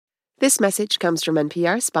This message comes from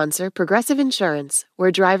NPR sponsor Progressive Insurance, where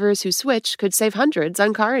drivers who switch could save hundreds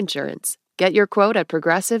on car insurance. Get your quote at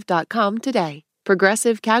progressive.com today.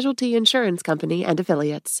 Progressive Casualty Insurance Company and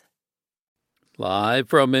Affiliates. Live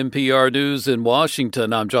from NPR News in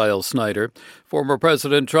Washington, I'm Giles Snyder. Former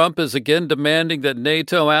President Trump is again demanding that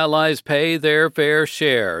NATO allies pay their fair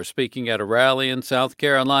share. Speaking at a rally in South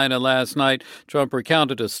Carolina last night, Trump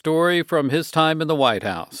recounted a story from his time in the White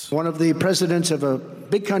House. One of the presidents of a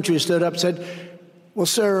big country stood up and said, well,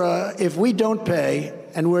 sir, if we don't pay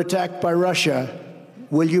and we're attacked by Russia,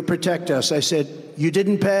 will you protect us? I said, you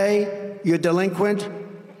didn't pay? You're delinquent?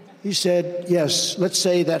 He said, yes, let's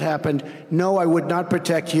say that happened. No, I would not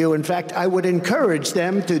protect you. In fact, I would encourage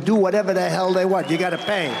them to do whatever the hell they want. You got to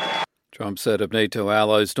pay. Trump said if NATO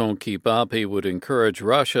allies don't keep up, he would encourage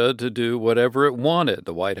Russia to do whatever it wanted.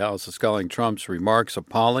 The White House is calling Trump's remarks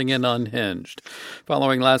appalling and unhinged.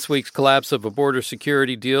 Following last week's collapse of a border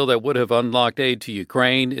security deal that would have unlocked aid to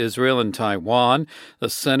Ukraine, Israel, and Taiwan, the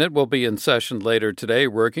Senate will be in session later today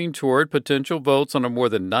working toward potential votes on a more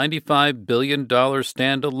than $95 billion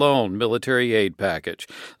standalone military aid package.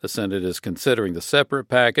 The Senate is considering the separate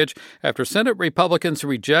package after Senate Republicans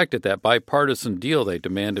rejected that bipartisan deal they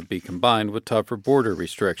demanded be combined with tougher border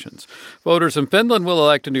restrictions. Voters in Finland will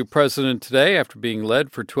elect a new president today after being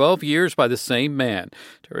led for 12 years by the same man.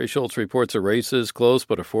 Terry Schultz reports a race is close,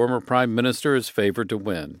 but a former prime minister is favored to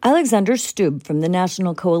win. Alexander Stubb from the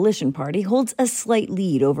National Coalition Party holds a slight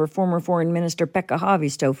lead over former Foreign Minister Pekka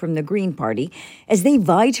Haavisto from the Green Party as they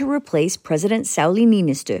vie to replace President Sauli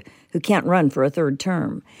Niinistö, who can't run for a third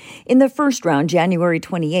term. In the first round, January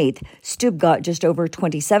 28th, Stubb got just over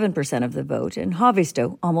 27% of the vote and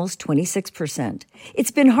Haavisto almost 26%.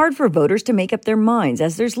 It's been hard for voters to make up their minds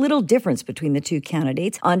as there's little difference between the two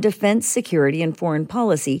candidates on defense, security, and foreign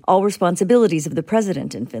policy, all responsibilities of the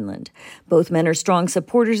president in Finland. Both men are strong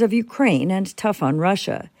supporters of Ukraine and tough on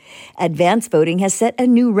Russia. Advance voting has set a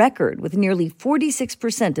new record, with nearly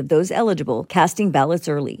 46% of those eligible casting ballots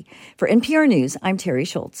early. For NPR News, I'm Terry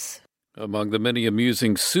Schultz. Among the many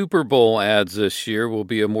amusing Super Bowl ads this year will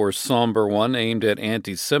be a more somber one aimed at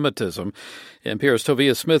anti-Semitism. NPR's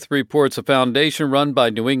Tovia Smith reports a foundation run by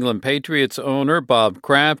New England Patriots owner Bob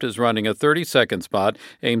Kraft is running a 30-second spot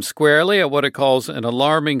aimed squarely at what it calls an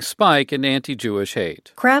alarming spike in anti-Jewish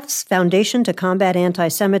hate. Kraft's Foundation to Combat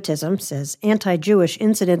Anti-Semitism says anti-Jewish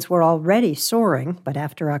incidents were already soaring, but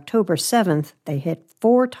after October 7th, they hit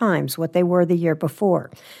 4 times what they were the year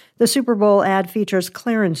before. The Super Bowl ad features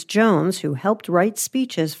Clarence Jones, who helped write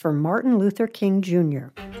speeches for Martin Luther King Jr.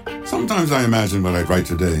 Sometimes I imagine what I'd write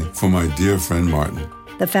today for my dear friend Martin.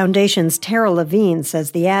 The foundation's Tara Levine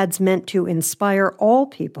says the ad's meant to inspire all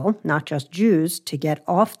people, not just Jews, to get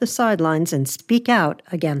off the sidelines and speak out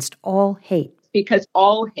against all hate. Because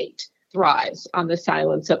all hate thrives on the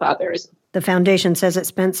silence of others. The foundation says it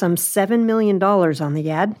spent some $7 million on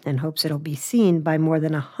the ad and hopes it'll be seen by more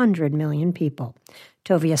than 100 million people.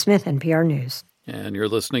 Tovia Smith, NPR News. And you're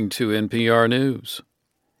listening to NPR News.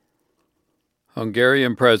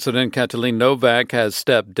 Hungarian President Katalin Novak has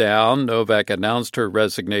stepped down. Novak announced her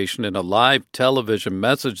resignation in a live television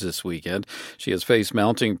message this weekend. She has faced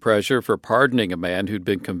mounting pressure for pardoning a man who'd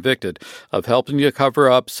been convicted of helping to cover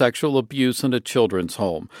up sexual abuse in a children's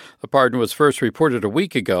home. The pardon was first reported a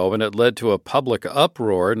week ago, and it led to a public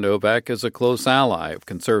uproar. Novak is a close ally of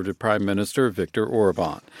Conservative Prime Minister Viktor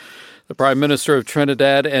Orban. The Prime Minister of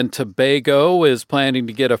Trinidad and Tobago is planning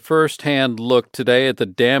to get a first-hand look today at the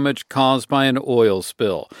damage caused by an oil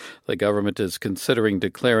spill. The government is considering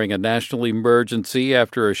declaring a national emergency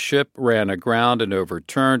after a ship ran aground and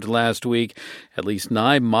overturned last week. At least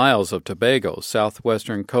 9 miles of Tobago's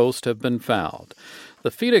southwestern coast have been fouled. The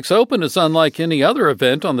Phoenix Open is unlike any other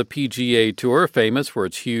event on the PGA Tour, famous for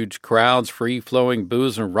its huge crowds, free-flowing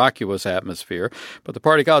booze, and raucous atmosphere. But the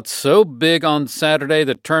party got so big on Saturday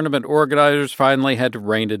that tournament organizers finally had to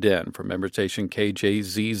rein it in. From member station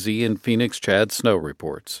KJZZ in Phoenix, Chad Snow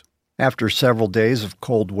reports. After several days of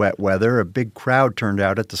cold, wet weather, a big crowd turned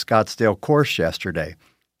out at the Scottsdale course yesterday.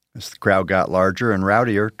 As the crowd got larger and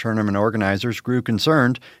rowdier, tournament organizers grew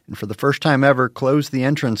concerned and for the first time ever closed the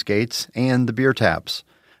entrance gates and the beer taps.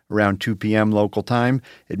 Around 2 p.m. local time,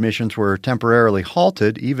 admissions were temporarily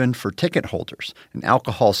halted even for ticket holders, and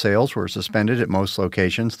alcohol sales were suspended at most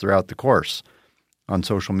locations throughout the course. On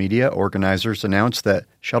social media, organizers announced that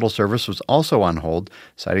shuttle service was also on hold,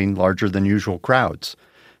 citing larger-than-usual crowds.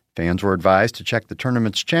 Fans were advised to check the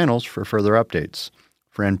tournament's channels for further updates.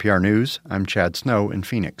 For NPR News, I'm Chad Snow in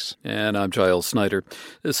Phoenix. And I'm Giles Snyder.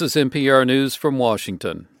 This is NPR News from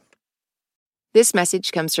Washington. This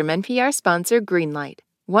message comes from NPR sponsor Greenlight.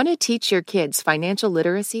 Want to teach your kids financial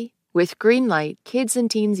literacy? With Greenlight, kids and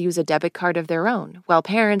teens use a debit card of their own, while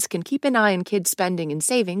parents can keep an eye on kids' spending and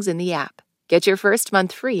savings in the app. Get your first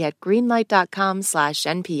month free at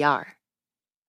greenlight.com/NPR.